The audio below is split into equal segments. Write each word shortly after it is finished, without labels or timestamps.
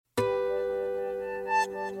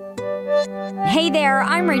Hey there,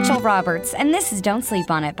 I'm Rachel Roberts, and this is Don't Sleep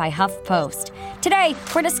on It by HuffPost. Today,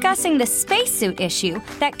 we're discussing the spacesuit issue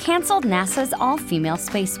that canceled NASA's all-female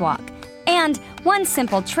spacewalk, and one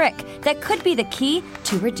simple trick that could be the key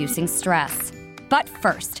to reducing stress. But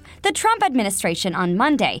first, the Trump administration on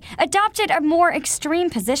Monday adopted a more extreme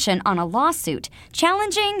position on a lawsuit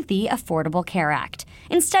challenging the Affordable Care Act.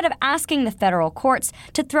 Instead of asking the federal courts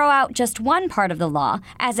to throw out just one part of the law,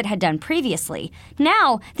 as it had done previously,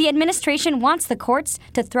 now the administration wants the courts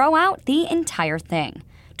to throw out the entire thing.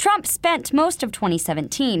 Trump spent most of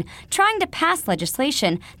 2017 trying to pass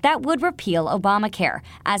legislation that would repeal Obamacare,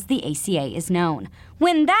 as the ACA is known.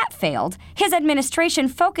 When that failed, his administration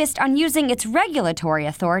focused on using its regulatory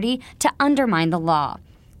authority to undermine the law.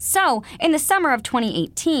 So, in the summer of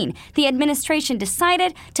 2018, the administration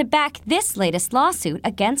decided to back this latest lawsuit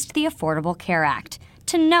against the Affordable Care Act.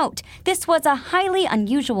 To note, this was a highly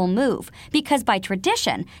unusual move because by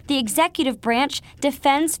tradition, the executive branch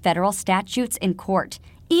defends federal statutes in court,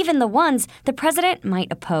 even the ones the president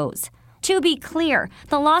might oppose. To be clear,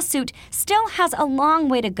 the lawsuit still has a long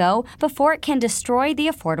way to go before it can destroy the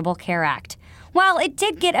Affordable Care Act. While it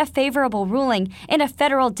did get a favorable ruling in a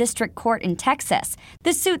federal district court in Texas,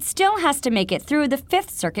 the suit still has to make it through the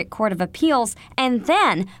Fifth Circuit Court of Appeals and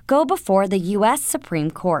then go before the U.S. Supreme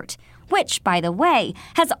Court, which, by the way,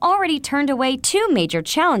 has already turned away two major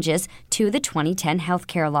challenges to the 2010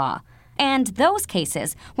 healthcare law. And those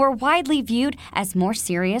cases were widely viewed as more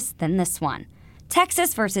serious than this one.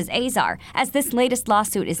 Texas versus Azar, as this latest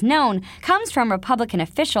lawsuit is known, comes from Republican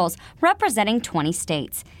officials representing 20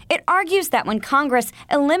 states. It argues that when Congress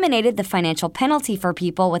eliminated the financial penalty for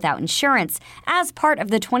people without insurance as part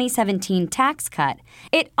of the 2017 tax cut,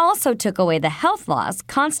 it also took away the health law's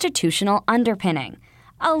constitutional underpinning.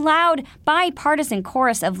 A loud, bipartisan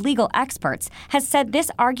chorus of legal experts has said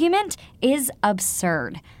this argument is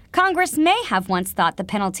absurd. Congress may have once thought the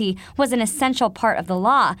penalty was an essential part of the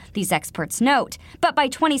law, these experts note, but by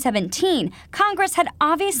 2017, Congress had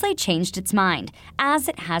obviously changed its mind, as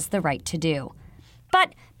it has the right to do.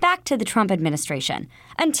 But back to the Trump administration.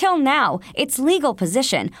 Until now, its legal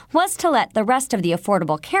position was to let the rest of the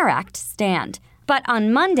Affordable Care Act stand. But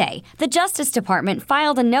on Monday, the Justice Department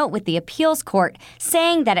filed a note with the appeals court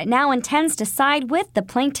saying that it now intends to side with the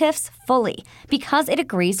plaintiffs fully because it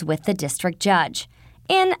agrees with the district judge.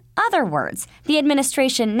 In other words, the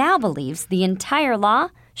administration now believes the entire law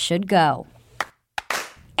should go.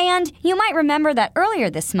 And you might remember that earlier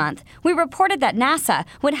this month, we reported that NASA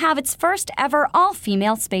would have its first ever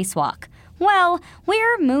all-female spacewalk. Well,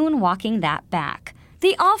 we're moonwalking that back.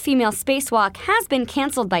 The all-female spacewalk has been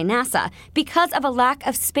canceled by NASA because of a lack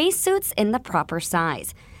of spacesuits in the proper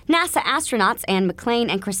size. NASA astronauts Anne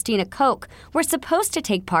McClain and Christina Koch were supposed to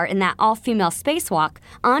take part in that all-female spacewalk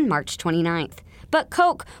on March 29th. But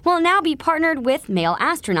Koch will now be partnered with male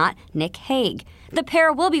astronaut Nick Hague. The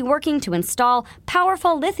pair will be working to install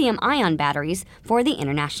powerful lithium-ion batteries for the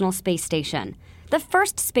International Space Station. The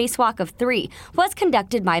first spacewalk of 3 was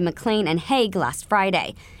conducted by McClain and Hague last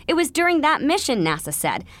Friday. It was during that mission, NASA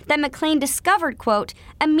said, that McClain discovered, quote,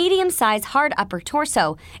 a medium-sized hard upper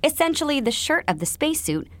torso, essentially the shirt of the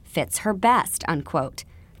spacesuit, fits her best, unquote.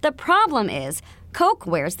 The problem is, Koch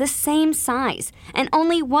wears the same size, and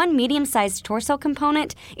only one medium-sized torso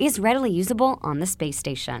component is readily usable on the space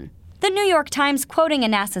station. The New York Times, quoting a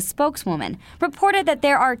NASA spokeswoman, reported that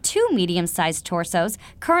there are 2 medium-sized torsos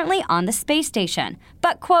currently on the space station,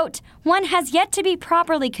 but, quote, one has yet to be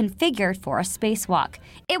properly configured for a spacewalk.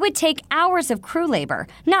 It would take hours of crew labor,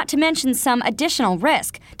 not to mention some additional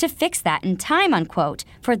risk, to fix that in time, unquote,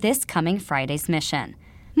 for this coming Friday's mission.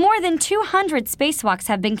 More than 200 spacewalks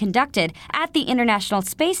have been conducted at the International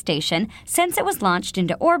Space Station since it was launched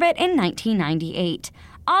into orbit in 1998.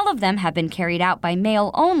 All of them have been carried out by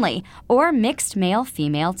male-only or mixed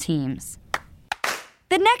male-female teams.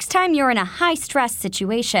 The next time you're in a high-stress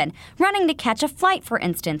situation, running to catch a flight, for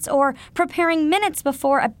instance, or preparing minutes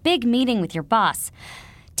before a big meeting with your boss,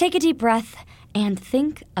 take a deep breath and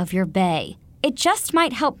think of your bae. It just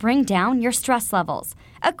might help bring down your stress levels.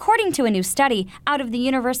 According to a new study out of the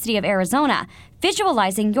University of Arizona,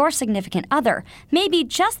 visualizing your significant other may be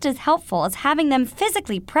just as helpful as having them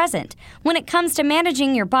physically present when it comes to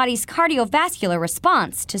managing your body's cardiovascular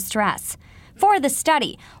response to stress. For the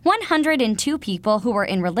study, 102 people who were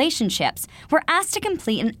in relationships were asked to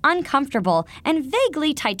complete an uncomfortable and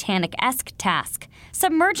vaguely Titanic-esque task,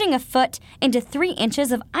 submerging a foot into 3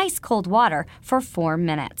 inches of ice-cold water for 4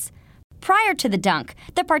 minutes. Prior to the dunk,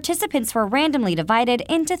 the participants were randomly divided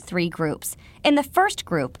into 3 groups. In the first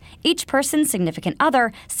group, each person's significant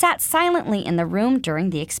other sat silently in the room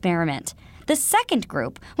during the experiment. The The second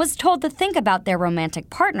group was told to think about their romantic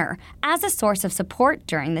partner as a source of support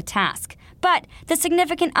during the task, but the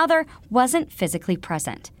significant other wasn't physically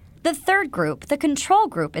present. The third group, the control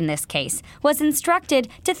group in this case, was instructed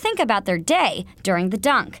to think about their day during the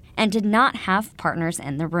dunk and did not have partners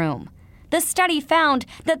in the room. The study found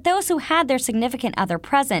that those who had their significant other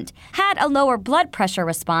present had a lower blood pressure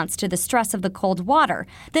response to the stress of the cold water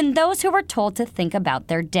than those who were told to think about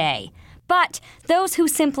their day. But those who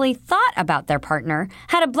simply thought about their partner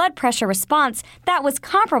had a blood pressure response that was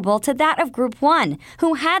comparable to that of Group 1,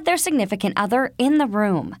 who had their significant other in the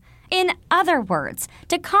room. In other words,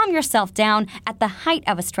 to calm yourself down at the height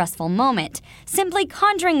of a stressful moment, simply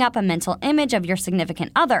conjuring up a mental image of your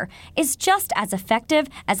significant other is just as effective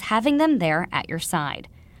as having them there at your side.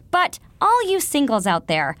 But all you singles out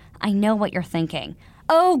there, I know what you're thinking.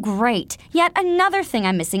 Oh, great, yet another thing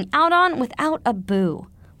I'm missing out on without a boo.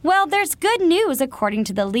 Well, there's good news according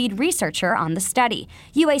to the lead researcher on the study,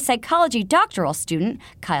 UA psychology doctoral student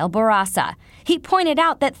Kyle Bourassa. He pointed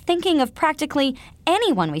out that thinking of practically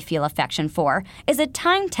anyone we feel affection for is a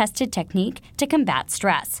time-tested technique to combat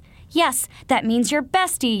stress. Yes, that means your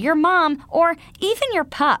bestie, your mom, or even your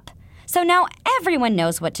pup. So now everyone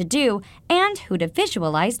knows what to do and who to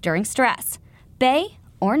visualize during stress. Bae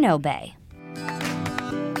or no bae.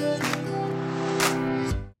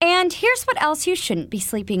 And here's what else you shouldn't be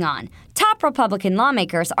sleeping on. Top Republican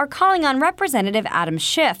lawmakers are calling on Representative Adam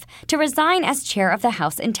Schiff to resign as chair of the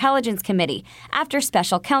House Intelligence Committee after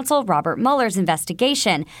special counsel Robert Mueller's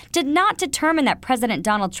investigation did not determine that President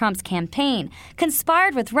Donald Trump's campaign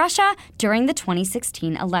conspired with Russia during the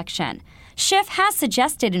 2016 election. Schiff has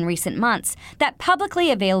suggested in recent months that publicly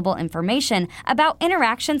available information about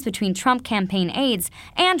interactions between Trump campaign aides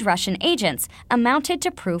and Russian agents amounted to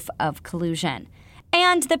proof of collusion.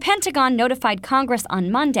 And the Pentagon notified Congress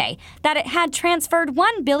on Monday that it had transferred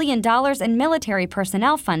 $1 billion in military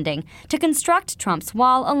personnel funding to construct Trump's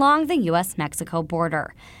wall along the U.S.-Mexico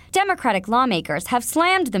border. Democratic lawmakers have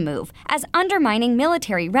slammed the move as undermining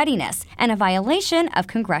military readiness and a violation of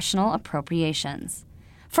congressional appropriations.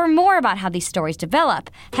 For more about how these stories develop,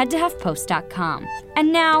 head to HuffPost.com.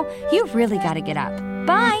 And now, you really gotta get up.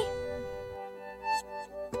 Bye!